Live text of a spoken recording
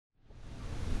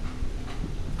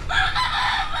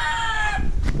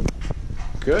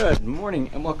Good morning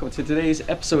and welcome to today's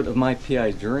episode of My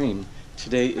PI Dream.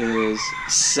 Today is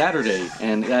Saturday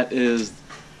and that is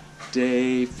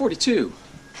day 42.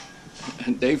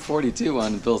 Day 42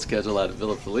 on the bill schedule out of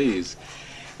Villa FELIZ.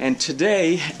 And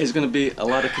today is going to be a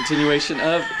lot of continuation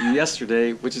of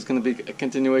yesterday, which is going to be a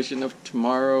continuation of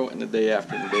tomorrow and the day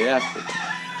after and the day after.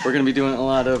 We're going to be doing a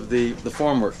lot of the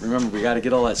form work. Remember, we got to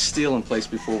get all that steel in place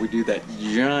before we do that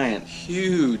giant,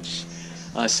 huge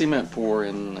cement pour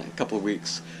in a couple of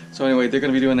weeks. So anyway, they're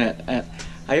going to be doing that.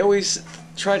 I always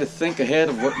try to think ahead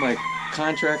of what my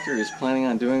contractor is planning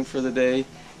on doing for the day,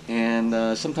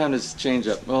 and sometimes it's change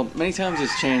up. Well, many times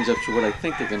it's change up to what I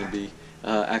think they're going to be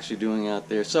actually doing out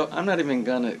there. So I'm not even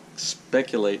going to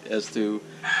speculate as to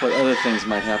what other things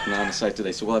might happen on the site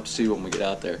today. So we'll have to see when we get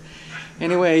out there.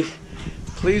 Anyway,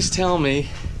 please tell me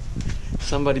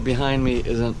somebody behind me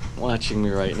isn't watching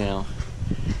me right now,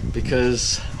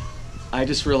 because I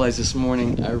just realized this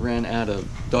morning I ran out of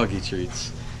doggy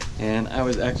treats, and I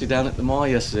was actually down at the mall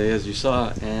yesterday, as you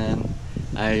saw, and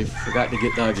I forgot to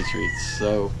get doggy treats.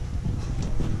 So,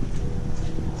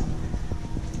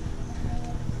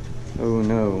 oh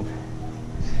no.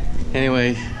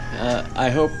 Anyway, I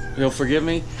hope you'll forgive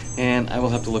me, and I will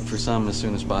have to look for some as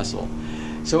soon as possible.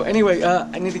 So anyway,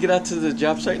 I need to get out to the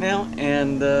job site now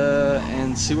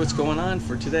and see what's going on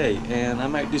for today. And I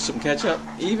might do some catch up,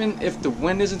 even if the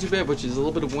wind isn't too bad, which is a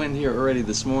little bit of wind here already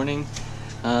this morning.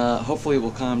 Hopefully it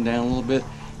will calm down a little bit,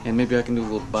 and maybe I can do a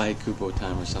little buy cupo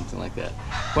time or something like that.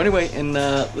 Well, anyway, and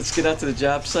let's get out to the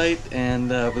job site, and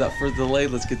without further delay,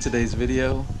 let's get today's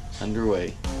video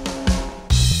underway.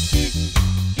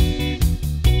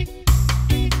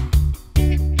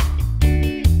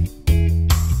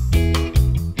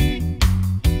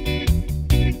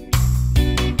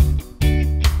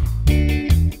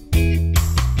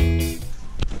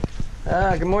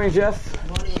 Good morning, Jeff. Good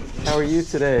morning. How are you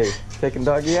today? Taking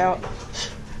doggy out?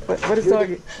 What is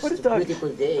doggy? What is doggy? Beautiful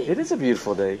day. It is a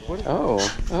beautiful day. Oh.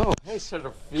 Hey,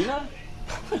 Serafina.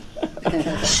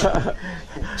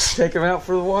 Take him out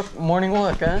for the morning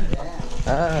walk, huh?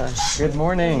 Yeah. Good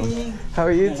morning. How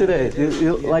are you today?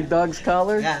 You like dog's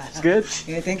collar? Yeah. It's good?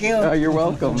 Yeah, thank you. Oh, you're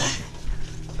welcome.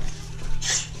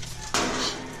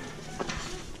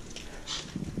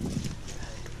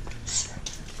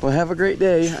 Well, have a great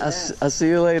day. I'll see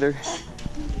you later.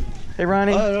 Hey,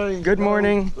 Ronnie. Hi, Ronnie. Good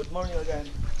morning. Good morning again.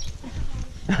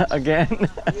 Again.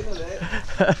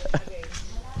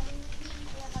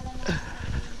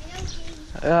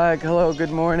 Hello, good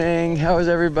morning. How is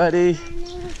everybody?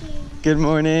 Good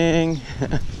morning.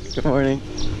 Good morning.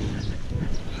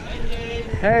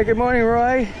 Hey, good morning,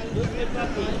 Roy.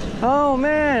 Oh,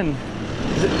 man.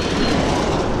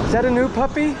 Is that a new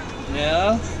puppy?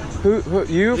 Yeah. Who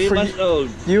you? 3 months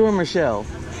old. You or Michelle?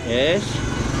 Yes.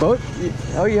 Both?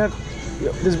 Oh, you have.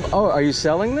 Oh, are you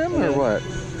selling them or what?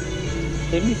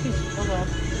 Let me see. Hold on.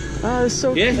 Oh, that's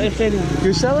so Yes, cute. I'm selling.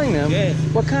 You're selling them? Yes.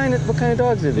 What kind of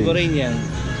dogs are these? Pomeranian.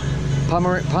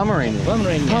 Pomeranian.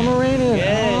 Pomeranian. Pomeranian.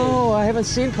 Yes. Oh, I haven't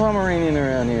seen Pomeranian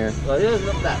around here. Oh, yes,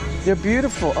 look that. They're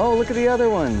beautiful. Oh, look at the other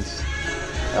ones.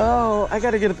 Oh, I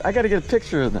gotta get a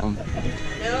picture of them.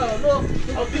 Yeah, look.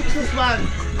 How big this man.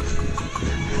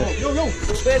 Yo.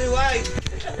 Very wide.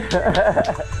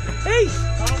 Hey.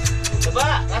 Diba?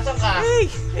 Nasaan ka?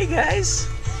 Hey guys.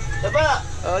 Diba?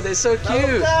 Oh, they're so Tawag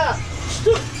cute. ka.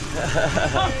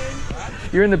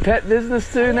 You're in the pet business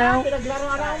too now?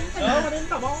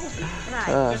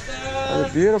 Oh,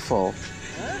 they're beautiful.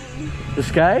 The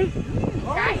sky?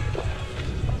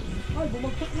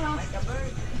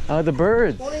 Oh, the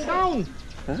birds.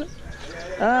 Huh?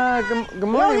 Good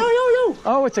morning.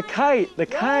 Oh, it's a kite. The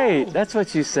kite. That's what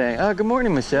she's saying. Oh, good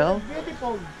morning, Michelle.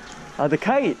 Oh, the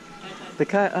kite. The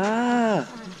kite. Ah.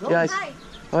 Yeah.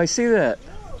 I see that.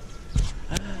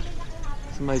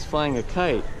 Somebody's flying a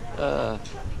kite.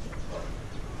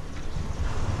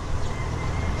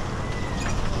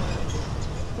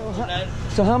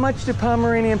 So how much do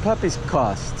Pomeranian puppies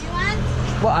cost? You want?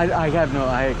 Well,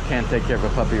 I can't take care of a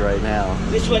puppy right now.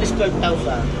 This one is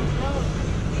 12,000.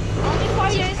 Only 4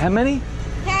 years. How many?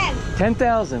 10.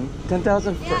 10,000.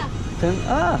 10,000 for Yeah. 10.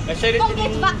 Ah, I said it Don't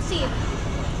get in vaccine.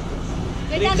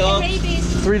 Three Without the dogs. rabies.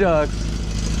 3 dogs.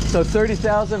 So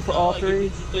 30,000 for all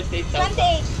 3. 28,000.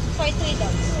 28 for 3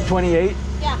 dogs. 28.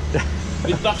 Yeah.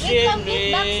 With vaccine.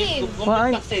 Complete vaccine. Complete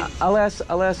Well, vaccine.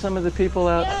 I'll ask some of the people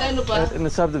out in the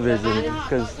subdivision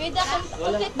because With the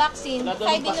complete vaccine, 5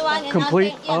 in 1 and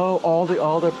complete. anti, yeah. Oh, all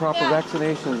the proper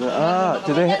vaccinations. Ah,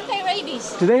 do they?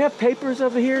 babies. Do they have papers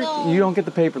over here? No. You don't get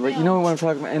the paper. Like, you No. know what I'm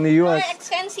talking about? In the More U.S.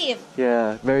 expensive.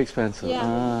 Yeah, very expensive.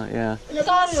 Yeah. Yeah. It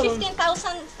costs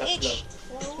 15,000 each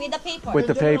with the paper. With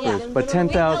the papers, Yeah. but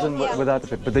 10,000 Yeah. without the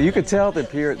paper. But you could tell they're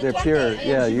pure. They're pure.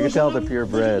 Yeah, you can tell they're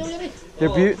purebred.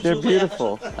 They're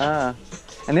beautiful.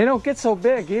 And they don't get so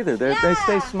big either. They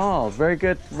stay small. Very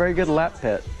good lap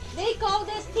pet. They call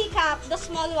this teacup, the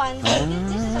small one.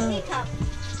 This is a teacup.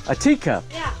 A teacup.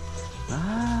 Yeah.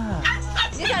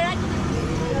 These are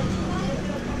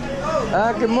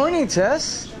Good morning,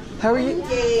 Tess. How are you?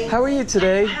 How are you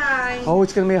today? Hi. Oh,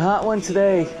 it's gonna be a hot one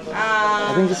today.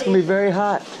 I think it's gonna be very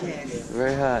hot. Yes.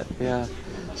 Very hot. Yeah.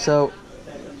 So,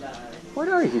 what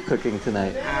are you cooking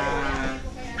tonight?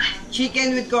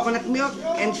 Chicken with coconut milk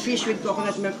and fish with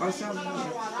coconut milk also.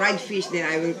 Fried fish, then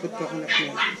I will put coconut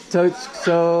milk.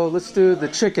 So let's do the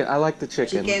chicken. I like the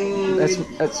chicken. Chicken That's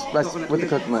coconut with the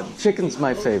milk. coconut. Chicken's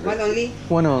my favorite. One only?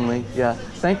 One only. Yeah.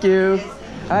 Thank you.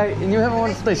 All right, and you have a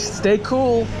wonderful day. Stay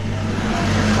cool.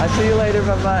 I'll see you later.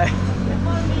 Bye bye.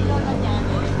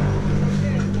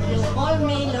 call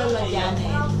me Lola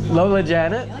Janet. Lola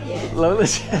Janet. Oh, yes. Lola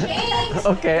Janet. James.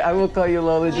 Okay, I will call you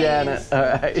Lola Janet. All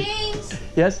right. James,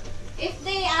 Yes. if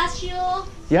they ask you,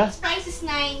 Yeah. fixed price is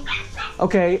 9.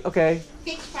 Okay.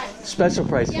 Fixed price. Special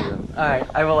price for Yeah. you. All right,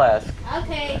 I will ask.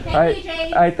 Okay, All thank right. you,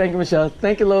 James. All right. Thank you, Michelle.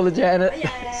 Thank you, Lola Janet. Yeah.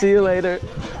 See you later.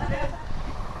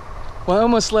 Well, I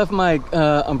almost left my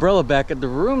umbrella back at the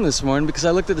room this morning because I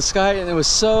looked at the sky and it was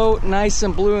so nice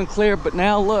and blue and clear. But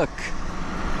now look,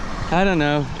 I don't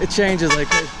know. It changes like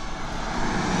this.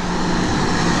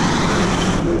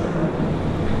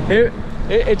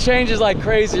 It changes like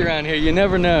crazy around here. You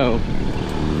never know.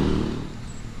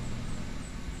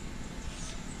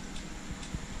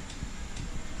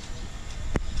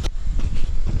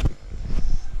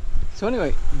 So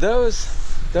anyway, those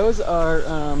are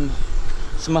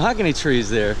some mahogany trees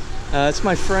there. It's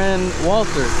my friend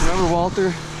Walter. Remember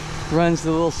Walter? Runs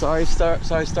the little Sorry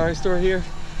Starry store here.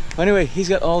 Well, anyway, he's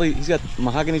got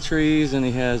mahogany trees and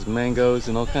he has mangoes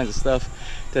and all kinds of stuff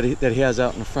that he has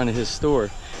out in the front of his store.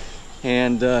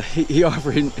 And he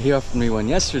offered me one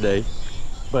yesterday,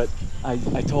 but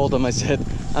I told him, I said,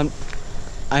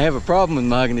 I have a problem with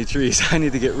mahogany trees. I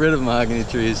need to get rid of mahogany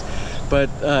trees. But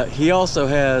he also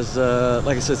has,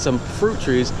 like I said, some fruit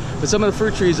trees, but some of the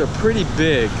fruit trees are pretty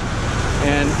big.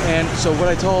 And so what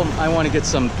I told him, I want to get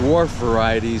some dwarf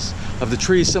varieties of the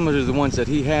trees similar to the ones that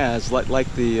he has, like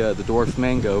the dwarf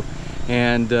mango.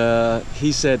 And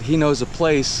he said he knows a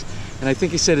place, and I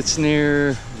think he said it's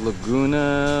near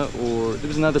Laguna, or there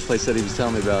was another place that he was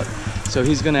telling me about. So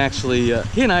he's going to actually,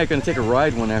 he and I are going to take a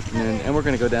ride one afternoon, and we're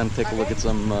going to go down and take a look at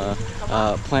some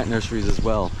plant nurseries as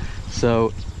well.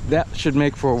 So that should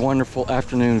make for a wonderful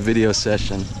afternoon video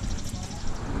session.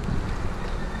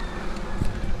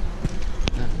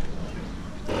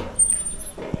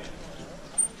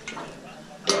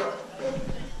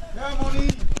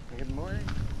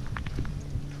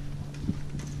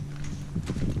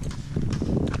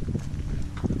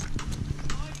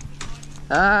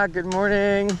 Good morning. Good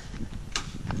morning.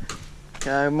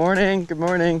 Good morning. Good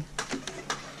morning.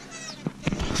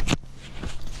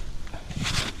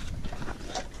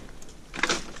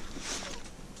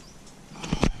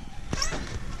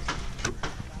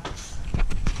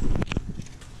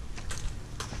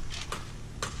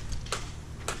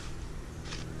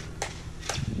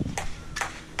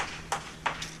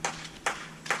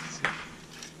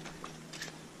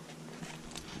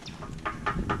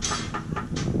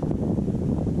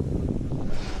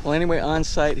 Well, anyway, on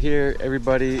site here,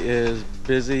 everybody is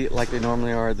busy like they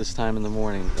normally are this time in the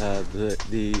morning.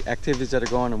 The activities that are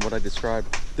going and what I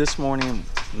described this morning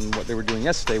and what they were doing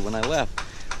yesterday when I left,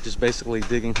 just basically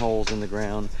digging holes in the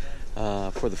ground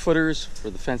for the footers, for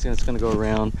the fencing that's going to go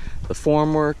around, the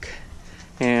formwork,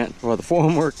 and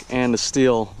the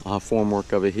steel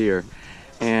formwork over here.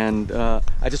 And I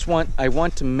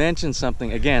want to mention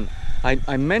something again.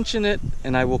 I mention it,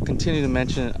 and I will continue to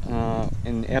mention it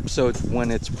in episodes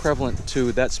when it's prevalent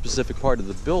to that specific part of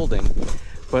the building.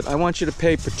 But I want you to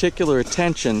pay particular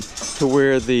attention to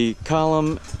where the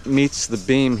column meets the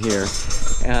beam here.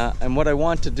 And what I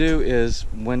want to do is,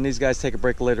 when these guys take a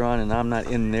break later on and I'm not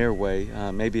in their way,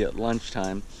 maybe at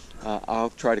lunchtime,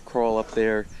 I'll try to crawl up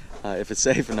there if it's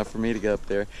safe enough for me to get up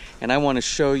there. And I want to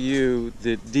show you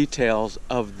the details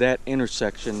of that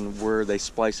intersection where they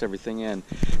splice everything in.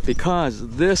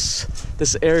 Because this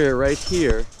area right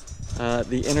here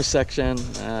the intersection,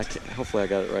 hopefully I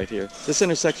got it right here. This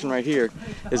intersection right here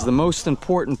is the most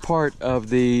important part of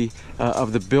the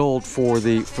build for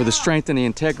the strength and the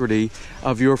integrity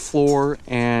of your floor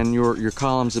and your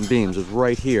columns and beams. Is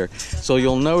right here. So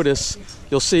you'll notice,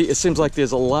 you'll see, it seems like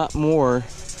there's a lot more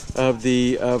of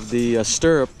the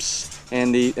stirrups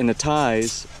and the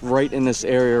ties right in this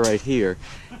area right here,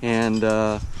 and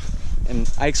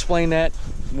I explained that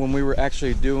when we were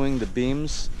actually doing the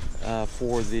beams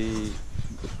for the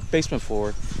basement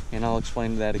floor, and I'll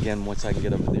explain that again once I can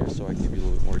get over there, so I can give you a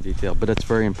little bit more detail. But that's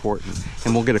very important,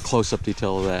 and we'll get a close-up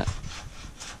detail of that.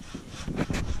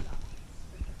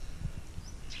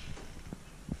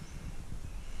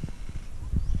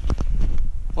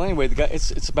 Well, anyway,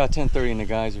 it's about 10:30 and the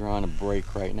guys are on a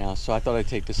break right now, so I thought I'd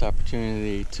take this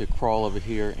opportunity to crawl over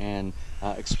here and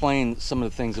explain some of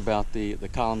the things about the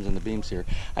columns and the beams here.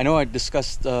 I know I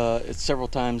discussed it several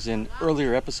times in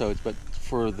earlier episodes, but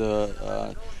for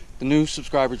the new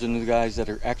subscribers and the guys that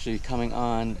are actually coming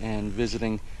on and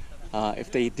visiting,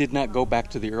 if they did not go back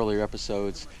to the earlier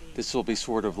episodes, this will be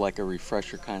sort of like a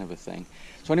refresher kind of a thing.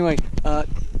 So anyway,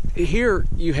 here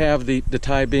you have the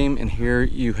tie beam, and here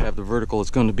you have the vertical. It's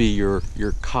going to be your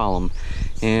column,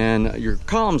 and your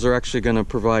columns are actually going to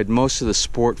provide most of the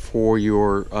support for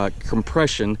your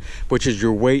compression, which is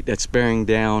your weight that's bearing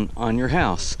down on your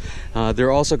house.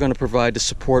 They're also going to provide the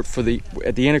support for the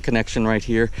interconnection right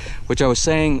here, which I was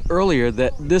saying earlier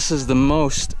that this is the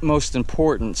most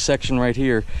important section right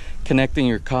here, connecting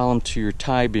your column to your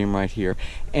tie beam right here,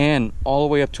 and all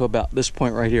the way up to about this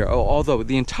point right here. Although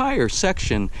the entire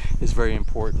section is very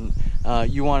important,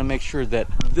 you want to make sure that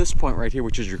this point right here,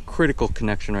 which is your critical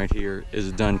connection right here,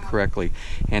 is done correctly.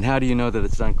 And how do you know that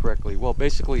it's done correctly? Well,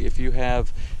 basically, if you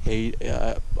have a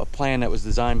plan that was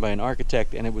designed by an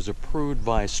architect and it was approved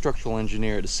by a structural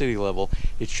engineer at the city level,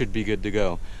 it should be good to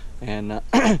go. And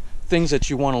things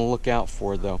that you want to look out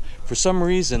for, though, for some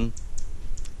reason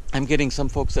I'm getting some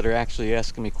folks that are actually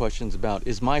asking me questions about,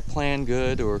 is my plan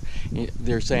good? Or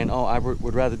they're saying, oh, I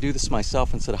would rather do this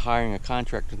myself instead of hiring a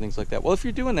contractor, things like that. Well, if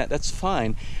you're doing that, that's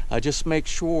fine. Just make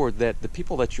sure that the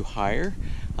people that you hire,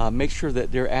 make sure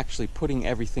that they're actually putting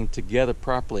everything together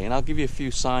properly. And I'll give you a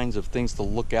few signs of things to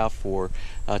look out for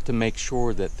to make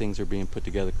sure that things are being put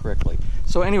together correctly.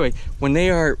 So anyway, when they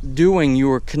are doing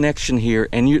your connection here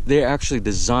and they're actually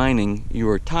designing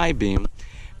your tie beam,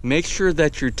 make sure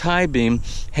that your tie beam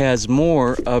has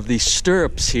more of these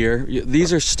stirrups here.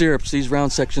 These are stirrups, these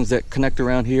round sections that connect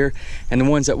around here, and the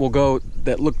ones that will go,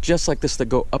 that look just like this, that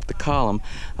go up the column,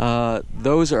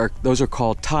 those are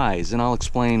called ties, and I'll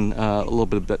explain a little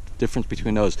bit of the difference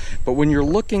between those. But when you're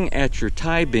looking at your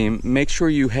tie beam, make sure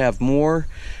you have more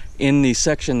in the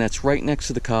section that's right next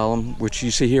to the column, which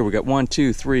you see here. We got 1,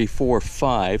 2, 3, 4,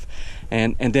 5.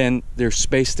 And then they're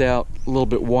spaced out a little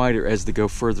bit wider as they go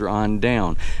further on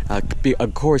down.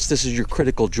 Of course, this is your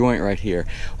critical joint right here.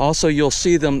 Also, you'll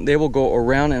see them, they will go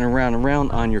around and around and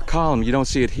around on your column. You don't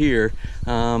see it here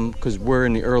because we're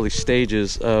in the early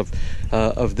stages of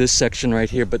this section right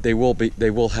here, but they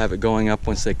will have it going up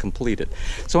once they complete it.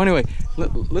 So anyway,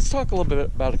 let's talk a little bit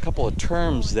about a couple of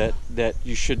terms that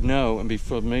you should know and be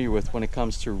familiar with when it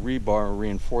comes to rebar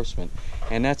reinforcement.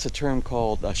 And that's a term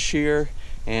called shear,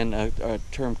 and a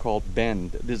term called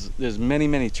bend. There's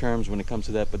many terms when it comes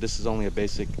to that, but this is only a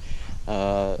basic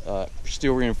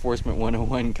steel reinforcement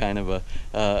 101 kind of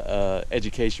a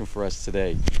education for us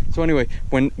today. So anyway,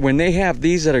 when they have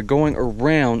these that are going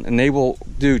around, and they will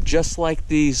do just like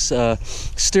these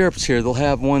stirrups here, they'll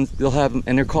have them,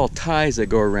 and they're called ties that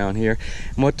go around here.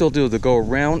 And what they'll do, they'll go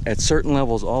around at certain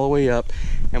levels all the way up,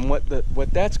 and what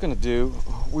that's going to do,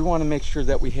 we want to make sure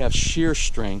that we have shear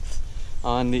strength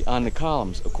on the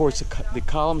columns. Of course, the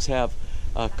columns have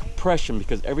compression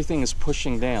because everything is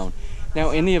pushing down. Now,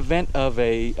 in the event of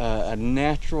a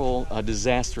natural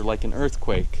disaster like an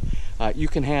earthquake, you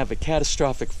can have a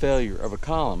catastrophic failure of a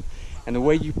column. And the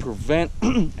way you prevent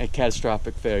a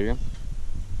catastrophic failure,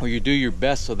 or you do your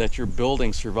best so that your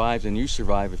building survives and you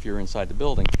survive if you're inside the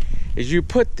building, is you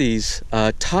put these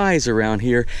ties around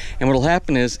here. And what will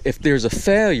happen is, if there's a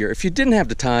failure, if you didn't have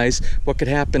the ties, what could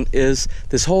happen is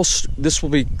this will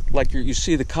be like you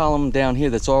see the column down here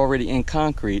that's already in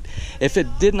concrete. If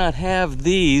it did not have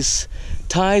these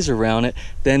ties around it,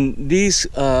 then these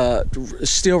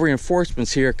steel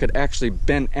reinforcements here could actually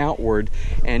bend outward,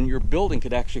 and your building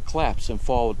could actually collapse and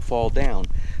fall down.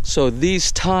 So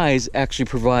these ties actually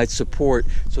provide support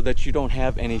so that you don't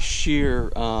have any shear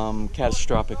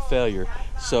catastrophic failure.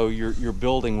 So your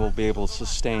building will be able to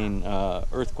sustain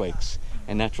earthquakes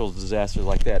and natural disasters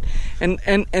like that.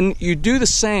 And you do the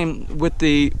same with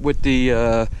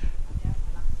the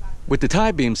with the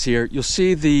tie beams here, you'll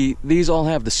see these all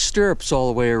have the stirrups all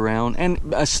the way around, and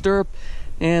a stirrup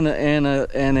and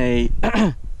a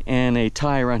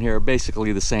tie around here are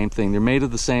basically the same thing. They're made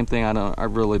of the same thing. I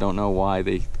really don't know why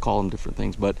they call them different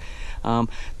things, but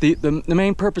the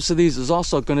main purpose of these is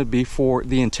also going to be for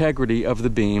the integrity of the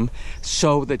beam,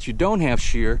 so that you don't have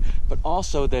shear, but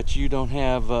also that you don't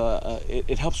have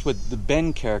it helps with the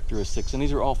bend characteristics, and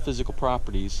these are all physical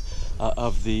properties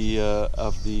of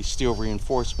the steel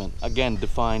reinforcement, again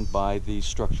defined by the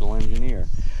structural engineer.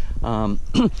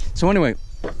 So anyway,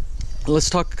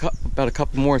 let's talk about a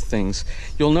couple more things.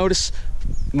 You'll notice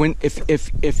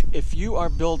if you are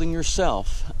building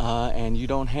yourself and you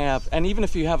don't have, and even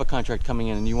if you have a contract coming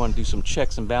in and you want to do some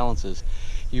checks and balances,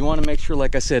 you want to make sure,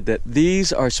 like I said, that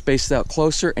these are spaced out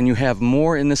closer and you have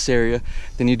more in this area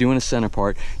than you do in the center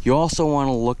part. You also want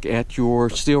to look at your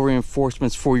steel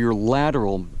reinforcements for your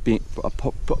lateral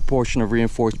portion of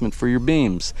reinforcement for your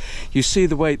beams. You see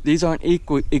the way these aren't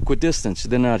equidistant.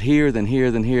 They're not here, then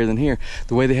here, then here, then here.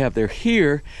 The way they have, they're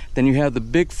here, then you have the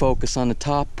big focus on the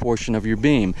top portion of your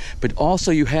beam. But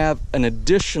also you have an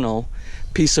additional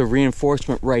piece of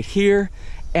reinforcement right here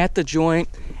at the joint,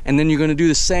 and then you're going to do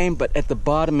the same but at the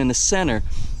bottom in the center.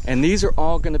 And these are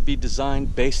all going to be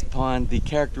designed based upon the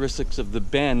characteristics of the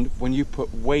bend when you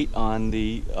put weight on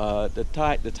the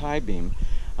tie beam.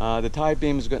 The tie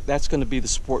beam that's going to be the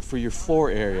support for your floor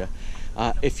area.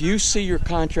 If you see your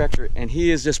contractor and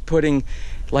he is just putting,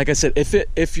 like I said,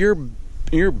 if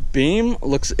your beam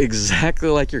looks exactly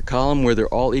like your column where they're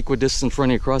all equidistant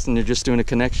running across and they're just doing a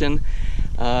connection,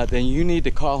 then you need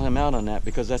to call him out on that,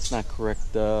 because that's not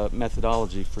correct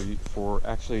methodology for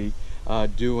actually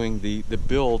doing the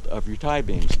build of your tie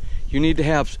beams. You need to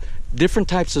have different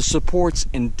types of supports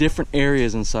in different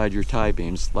areas inside your tie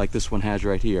beams, like this one has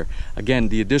right here. Again,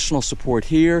 the additional support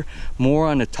here, more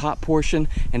on the top portion,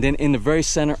 and then in the very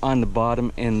center on the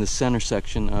bottom in the center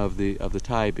section of the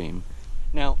tie beam.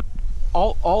 Now,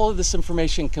 all of this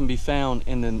information can be found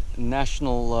in the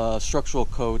National Structural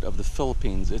Code of the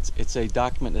Philippines. It's a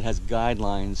document that has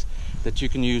guidelines that you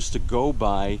can use to go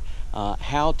by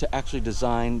how to actually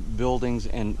design buildings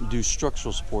and do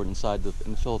structural support inside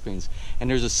in the Philippines. And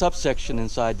there's a subsection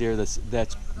inside there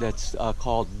that's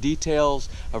called Details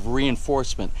of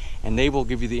Reinforcement, and they will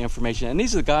give you the information. And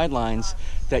these are the guidelines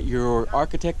that your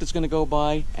architect is going to go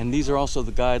by, and these are also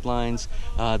the guidelines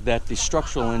that the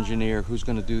structural engineer who's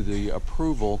going to do the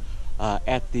approval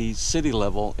at the city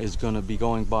level is going to be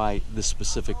going by the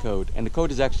specific code. And the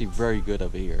code is actually very good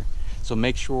over here. So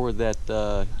make sure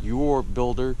that your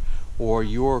builder or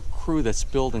your crew that's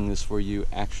building this for you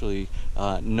actually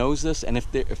knows this, and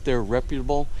if they're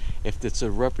reputable, if it's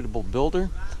a reputable builder,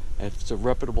 if it's a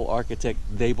reputable architect,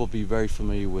 they will be very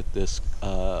familiar with this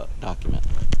document.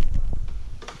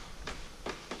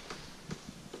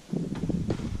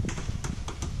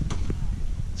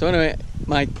 So anyway,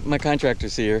 my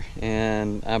contractor's here,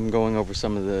 and I'm going over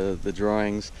some of the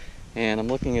drawings, and I'm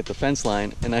looking at the fence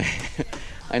line, and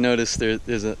I noticed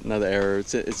there's another error.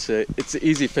 It's an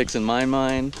easy fix in my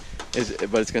mind,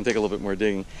 but it's going to take a little bit more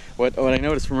digging. What I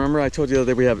noticed, remember I told you the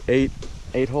other day we have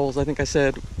eight holes, I think I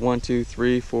said? 1, 2,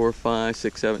 3, 4, 5,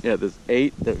 6, 7. Yeah, there's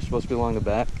 8 that are supposed to be along the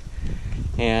back.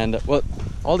 And well,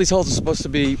 all these holes are supposed to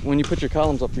be, when you put your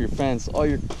columns up for your fence,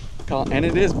 and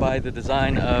it is by the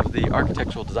design of the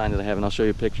architectural design that I have, and I'll show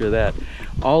you a picture of that.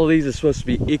 All of these are supposed to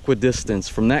be equidistant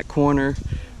from that corner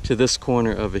to this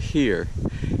corner over here.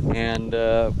 And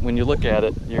when you look at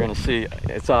it, you're going to see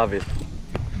it's obvious.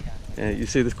 You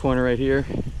see this corner right here?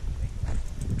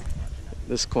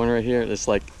 This corner right here, it's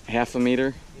like half a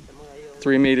meter,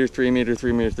 3 meters, 3 meters,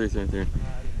 3 meters, 3 meters.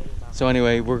 So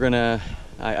anyway,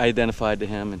 I identified to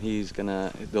him, and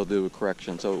they'll do a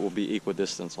correction, so it will be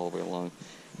equidistant all the way along.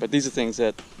 But these are things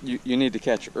that you need to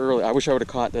catch early. I wish I would have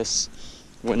caught this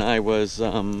when I was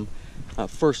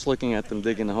first looking at them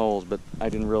digging the holes, but I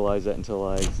didn't realize that until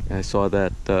I saw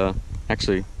that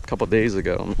actually a couple days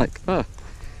ago. I'm like, oh,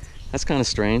 that's kind of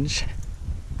strange.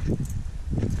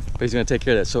 But he's going to take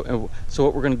care of that. So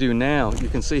what we're going to do now, you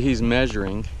can see he's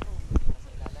measuring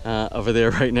over there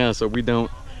right now, so we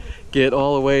don't get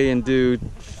all the way and do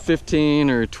 15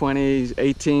 or 20,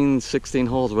 18, 16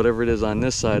 holes, whatever it is on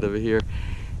this side over here,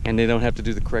 and they don't have to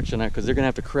do the correction there, because they're going to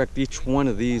have to correct each one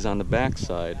of these on the back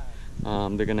side.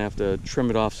 They're going to have to trim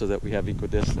it off so that we have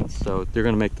equidistance. So they're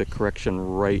going to make the correction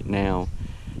right now,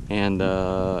 and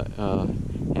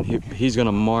he's going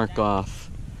to mark off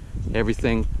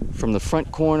everything from the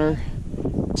front corner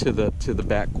to the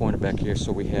back corner back here,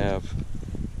 so we have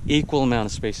equal amount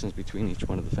of spacings between each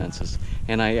one of the fences.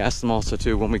 And I asked them also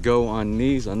too, when we go on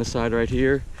this side right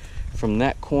here, from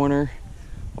that corner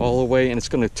all the way, and it's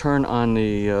going to turn on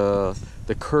the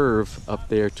curve up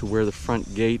there to where the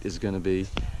front gate is going to be.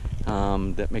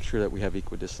 That make sure that we have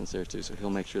equidistance there too. So he'll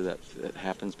make sure that that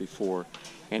happens before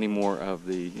any more of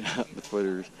the the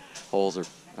footer holes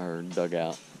are dug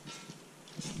out.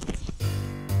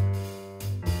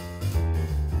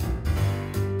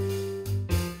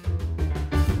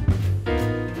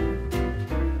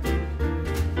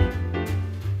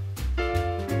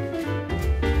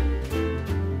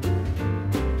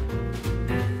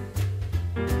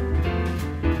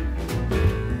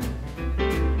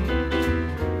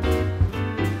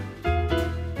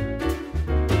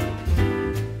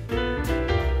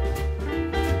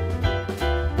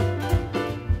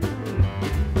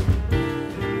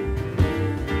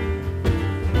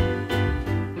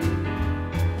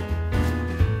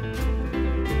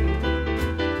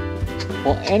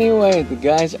 Well, anyway, the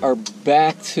guys are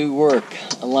back to work.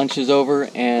 Lunch is over,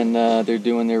 and they're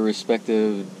doing their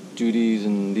respective duties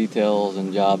and details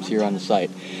and jobs here on the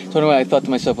site. So anyway, I thought to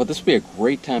myself, well, this would be a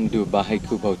great time to do a Bahay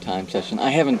Kubo time session.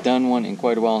 I haven't done one in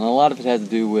quite a while, and a lot of it has to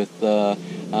do with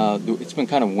it's been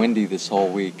kind of windy this whole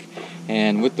week.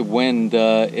 And with the wind,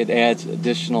 it adds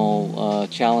additional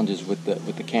challenges with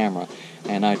the camera.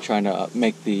 And I try to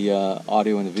make the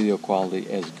audio and the video quality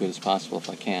as good as possible if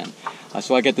I can.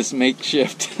 So I got this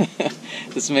makeshift,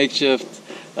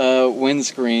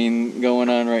 windscreen going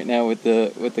on right now with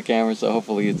the camera. So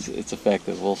hopefully it's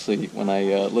effective. We'll see when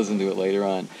I listen to it later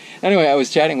on. Anyway, I was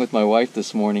chatting with my wife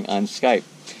this morning on Skype,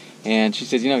 and she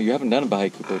said, you know, you haven't done a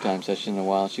Bahay Kubo time session in a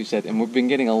while. She said, and we've been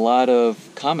getting a lot of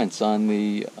comments on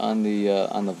the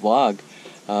vlog.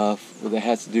 That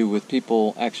has to do with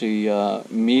people actually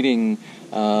meeting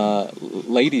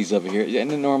ladies over here,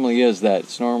 and it normally is that.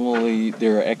 It's normally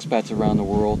there are expats around the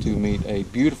world who meet a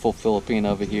beautiful Filipina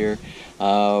over here,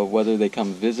 whether they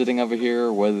come visiting over here,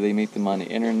 or whether they meet them on the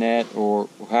internet, or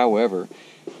however,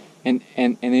 and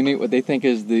they meet what they think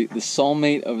is the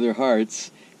soulmate of their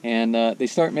hearts, and they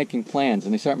start making plans,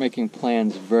 and they start making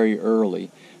plans very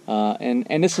early,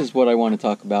 and this is what I want to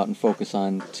talk about and focus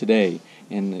on today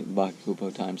in the Bahay Kubo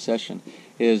time session,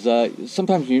 is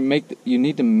sometimes you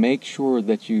need to make sure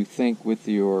that you think with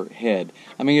your head.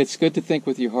 I mean, it's good to think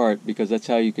with your heart because that's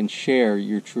how you can share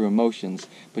your true emotions,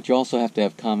 but you also have to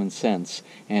have common sense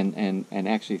and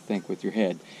actually think with your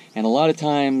head. And a lot of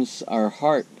times our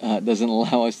heart doesn't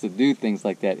allow us to do things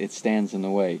like that. It stands in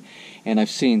the way. And I've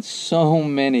seen so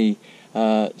many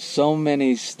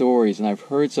stories, and I've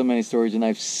heard so many stories, and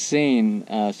I've seen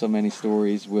so many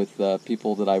stories with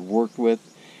people that I've worked with,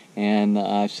 and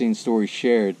I've seen stories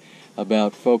shared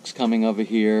about folks coming over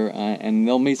here, and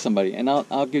they'll meet somebody. And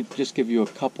I'll just give you a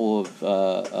couple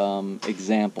of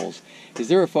examples. Is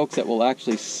there are folks that will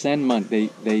actually send money.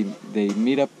 They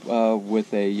meet up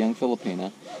with a young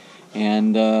Filipina,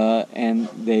 and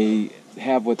they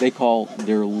have what they call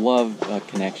their love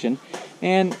connection.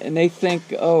 And they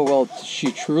think, oh well,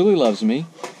 she truly loves me,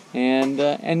 and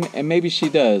maybe she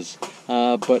does,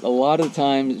 but a lot of the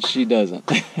time she doesn't.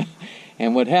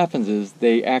 And what happens is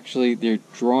they're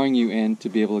drawing you in to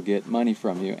be able to get money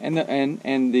from you, and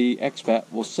the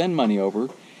expat will send money over,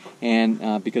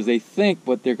 and because they think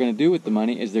what they're going to do with the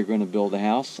money is they're going to build a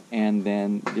house, and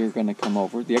then they're going to come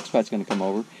over. The expat's going to come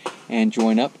over and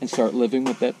join up and start living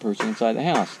with that person inside the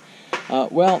house.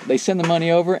 Well, they send the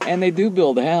money over, and they do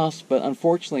build a house, but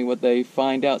unfortunately what they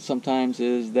find out sometimes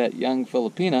is that young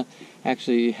Filipina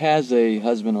actually has a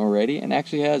husband already, and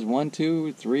actually has 1,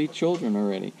 2, 3 children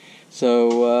already.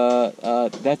 So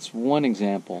that's one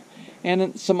example.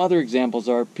 And some other examples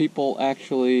are people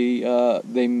actually,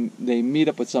 they meet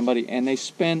up with somebody, and they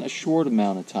spend a short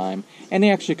amount of time, and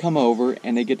they actually come over,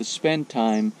 and they get to spend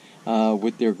time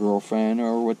with their girlfriend,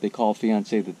 or what they call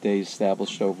fiance, that they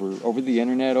established over the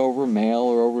internet, over mail,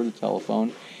 or over the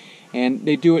telephone. And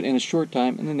they do it in a short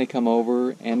time, and then they come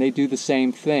over and they do the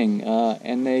same thing,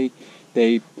 and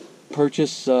they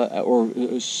purchase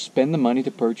or spend the money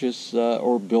to purchase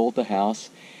or build the house.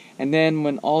 And then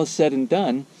when all is said and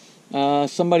done,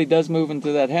 somebody does move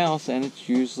into that house, and it's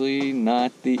usually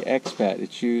not the expat.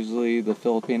 It's usually the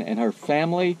Filipina and her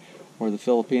family, or the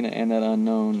Filipina and that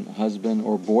unknown husband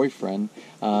or boyfriend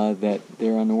that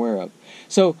they're unaware of.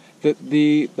 So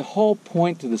the whole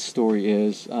point to the story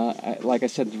is, like I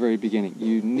said at the very beginning,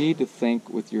 you need to think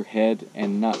with your head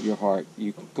and not your heart.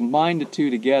 You combine the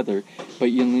two together, but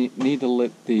you need to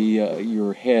let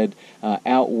your head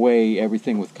outweigh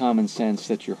everything with common sense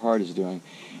that your heart is doing.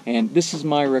 And this is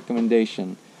my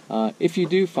recommendation. If you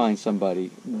do find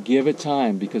somebody, give it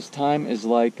time, because time is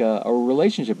like a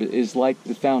relationship. It is like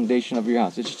the foundation of your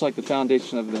house. It's just like the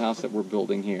foundation of the house that we're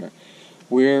building here.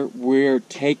 We're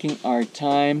taking our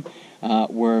time.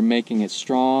 We're making it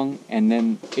strong, and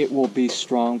then it will be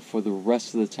strong for the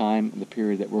rest of the time, the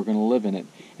period that we're going to live in it.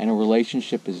 And a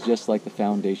relationship is just like the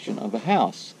foundation of a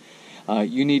house.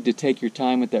 You need to take your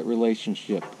time with that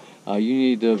relationship. You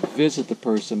need to visit the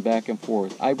person back and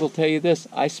forth. I will tell you this,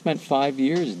 I spent 5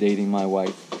 years dating my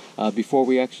wife before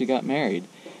we actually got married.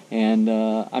 And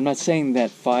I'm not saying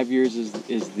that 5 years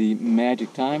is the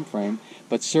magic time frame,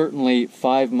 but certainly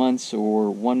 5 months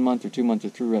or 1 month or 2 months or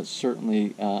 3 months,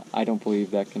 certainly I don't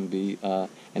believe that can be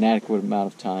an adequate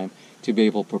amount of time to be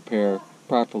able to prepare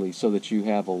properly so that you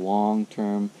have a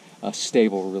long-term,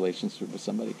 stable relationship with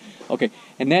somebody. Okay,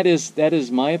 and that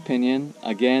is my opinion.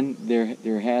 Again,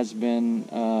 there has been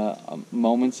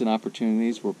moments and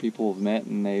opportunities where people have met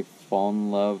and they've fallen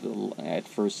in love at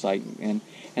first sight, and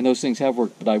those things have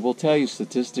worked. But I will tell you,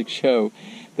 statistics show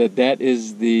that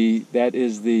is the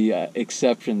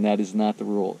exception. That is not the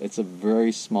rule. It's a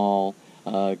very small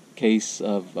case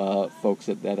of folks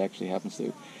that actually happens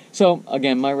to. So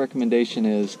again, my recommendation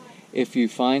is, if you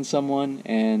find someone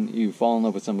and you fall in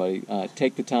love with somebody,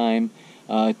 take the time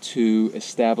to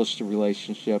establish the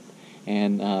relationship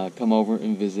and come over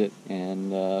and visit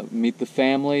and meet the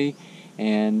family,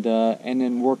 and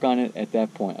then work on it at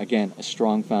that point. Again, a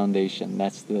strong foundation.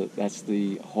 That's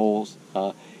the whole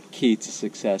key to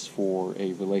success for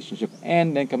a relationship,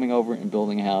 and then coming over and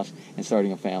building a house and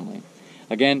starting a family.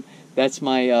 Again, that's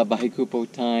my Bahay Kupo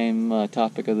time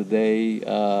topic of the day.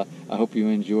 I hope you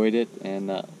enjoyed it, and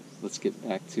let's get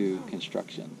back to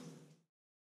construction.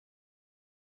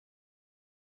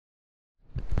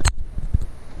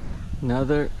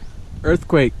 Another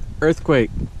earthquake,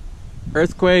 earthquake,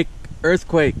 earthquake,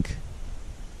 earthquake.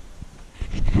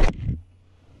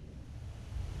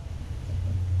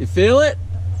 You feel it?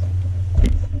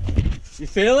 You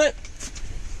feel it?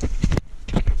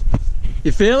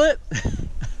 You feel it?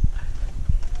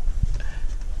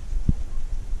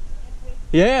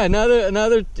 Yeah,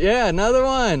 another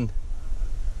one.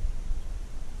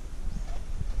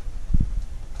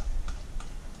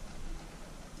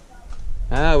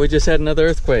 Ah, we just had another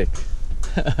earthquake.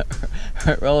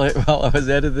 While I was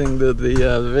editing the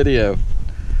video.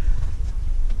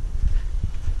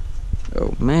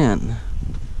 Oh man.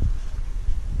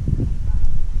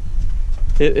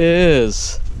 It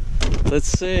is. Let's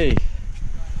see.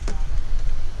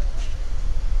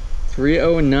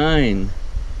 309.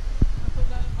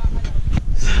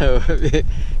 So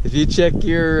if you check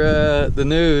your the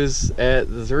news at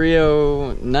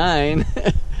 309,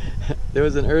 there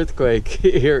was an earthquake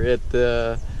here in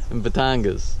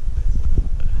Batangas.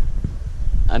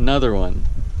 Another one.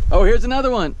 Oh, here's another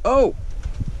one. Oh,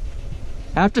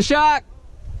 aftershock.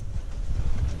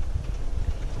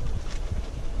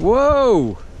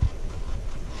 Whoa.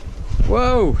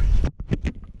 Whoa.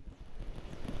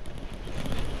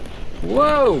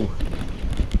 Whoa.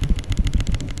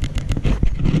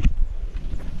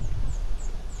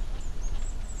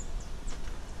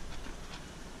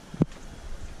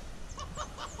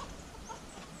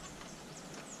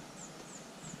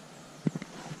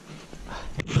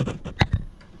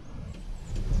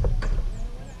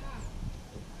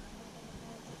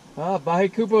 Ah,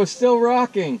 Bahay Kupo is still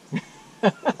rocking.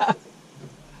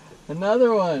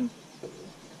 Another one.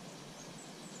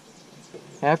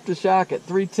 Aftershock at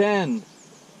 310.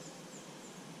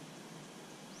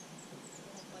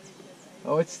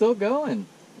 Oh, it's still going.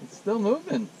 It's still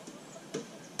moving.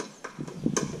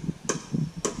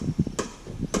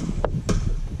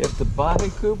 If the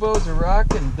Bahay Kupos are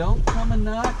rocking, don't come a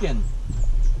knocking.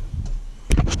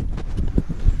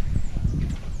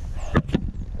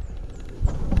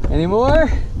 Any more?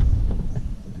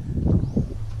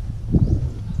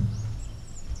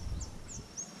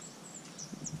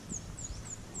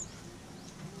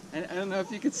 And I don't know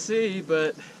if you could see,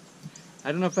 but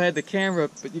I don't know if I had the camera,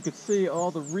 but you could see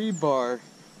all the rebar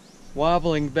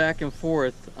wobbling back and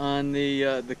forth on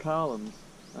the columns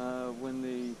when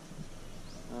the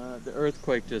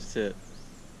earthquake just hit.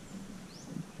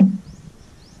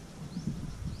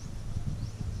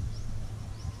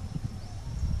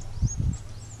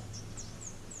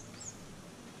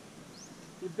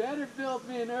 You better build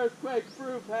me an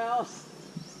earthquake-proof house.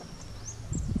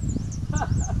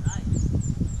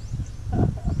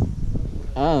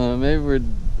 I don't know, maybe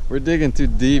we're digging too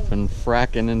deep and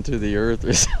fracking into the earth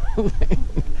or something.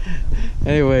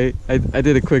 Anyway, I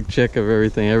did a quick check of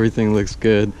everything. Everything looks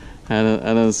good. I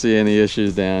don't see any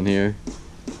issues down here.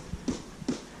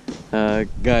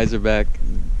 Guys are back.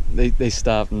 They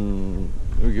stopped, and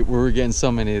we were getting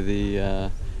so many of the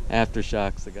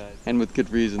aftershocks, the guys, and with good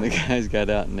reason. The guys got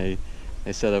out and they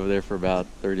sat over there for about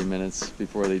 30 minutes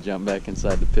before they jumped back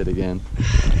inside the pit again.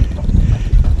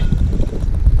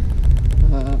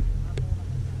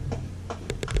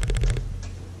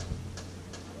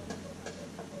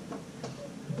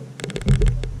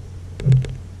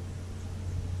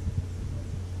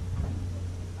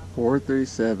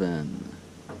 437.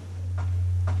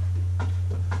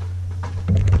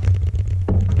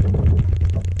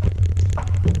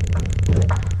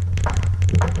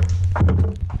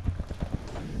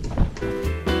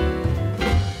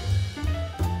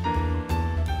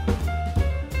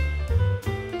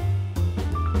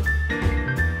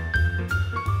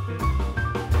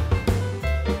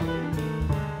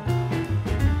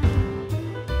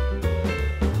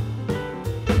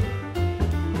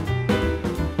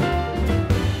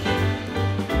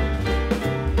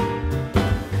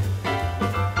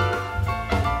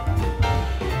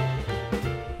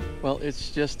 Well, it's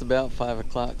just about 5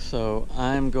 o'clock, so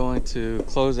I'm going to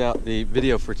close out the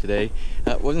video for today.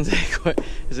 Wasn't that quite?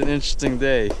 It's an interesting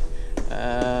day.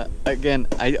 Again,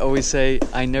 I always say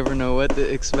I never know what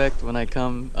to expect when I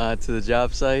come to the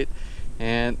job site,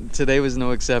 and today was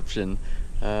no exception.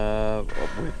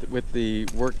 With the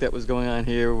work that was going on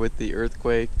here, with the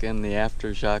earthquake and the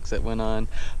aftershocks that went on.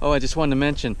 Oh, I just wanted to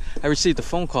mention, I received a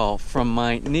phone call from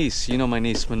my niece, you know my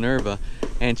niece Minerva,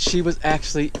 and she was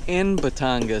actually in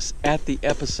Batangas at the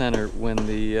epicenter when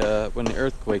the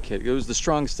earthquake hit. It was the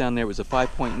strongest down there. It was a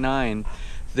 5.9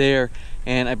 there,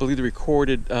 and I believe the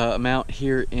recorded amount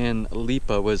here in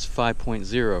Lipa was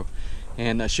 5.0.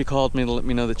 And she called me to let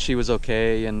me know that she was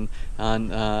okay, and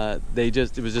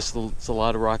it was just a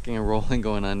lot of rocking and rolling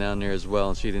going on down there as well,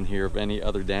 and she didn't hear of any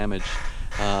other damage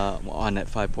on that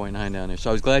 5.9 down there. So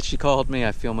I was glad she called me.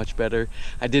 I feel much better.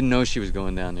 I didn't know she was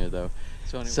going down there though.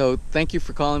 So thank you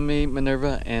for calling me,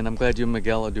 Minerva, and I'm glad you and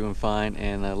Miguel are doing fine,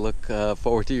 and I look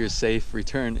forward to your safe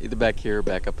return, either back here or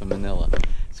back up in Manila.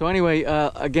 So anyway,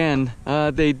 again,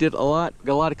 they did a lot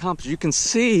accomplished. You can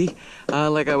see,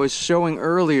 like I was showing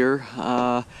earlier,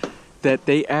 that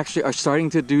they actually are starting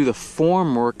to do the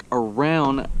form work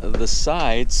around the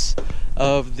sides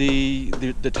of the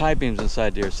tie beams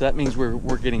inside there. So that means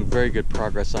we're getting very good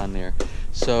progress on there.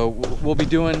 So we'll be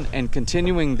doing and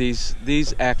continuing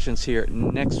these actions here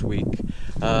next week,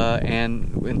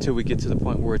 and until we get to the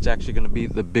point where it's actually going to be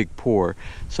the big pour.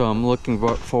 So I'm looking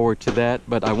forward to that,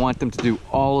 but I want them to do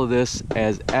all of this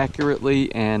as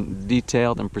accurately and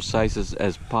detailed and precise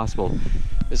as possible,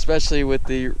 especially with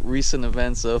the recent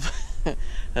events of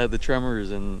the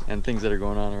tremors and things that are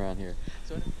going on around here.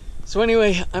 So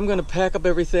anyway, I'm going to pack up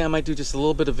everything. I might do just a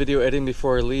little bit of video editing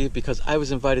before I leave, because I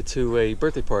was invited to a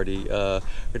birthday party.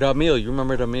 Ramil, you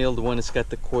remember Ramil, the one that's got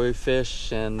the koi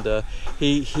fish, and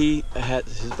he had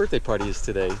his birthday party is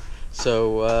today.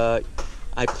 So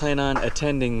I plan on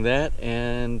attending that,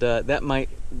 and that might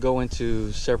go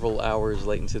into several hours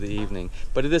late into the evening.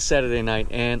 But it is Saturday night,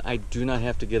 and I do not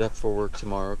have to get up for work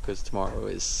tomorrow, because tomorrow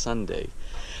is Sunday.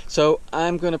 So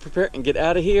I'm going to prepare and get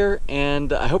out of here,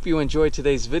 and I hope you enjoyed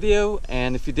today's video,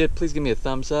 and if you did, please give me a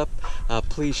thumbs up,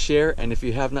 please share, and if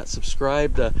you have not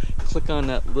subscribed, click on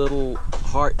that little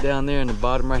heart down there in the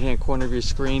bottom right hand corner of your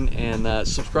screen and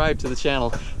subscribe to the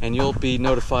channel, and you'll be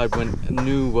notified when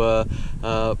new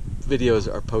videos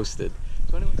are posted.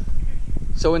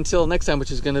 So until next time,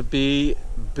 which is going to be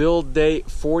build day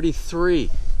 43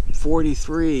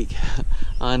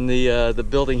 on the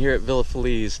building here at Villa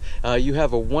Feliz. You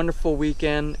have a wonderful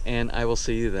weekend, and I will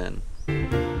see you then.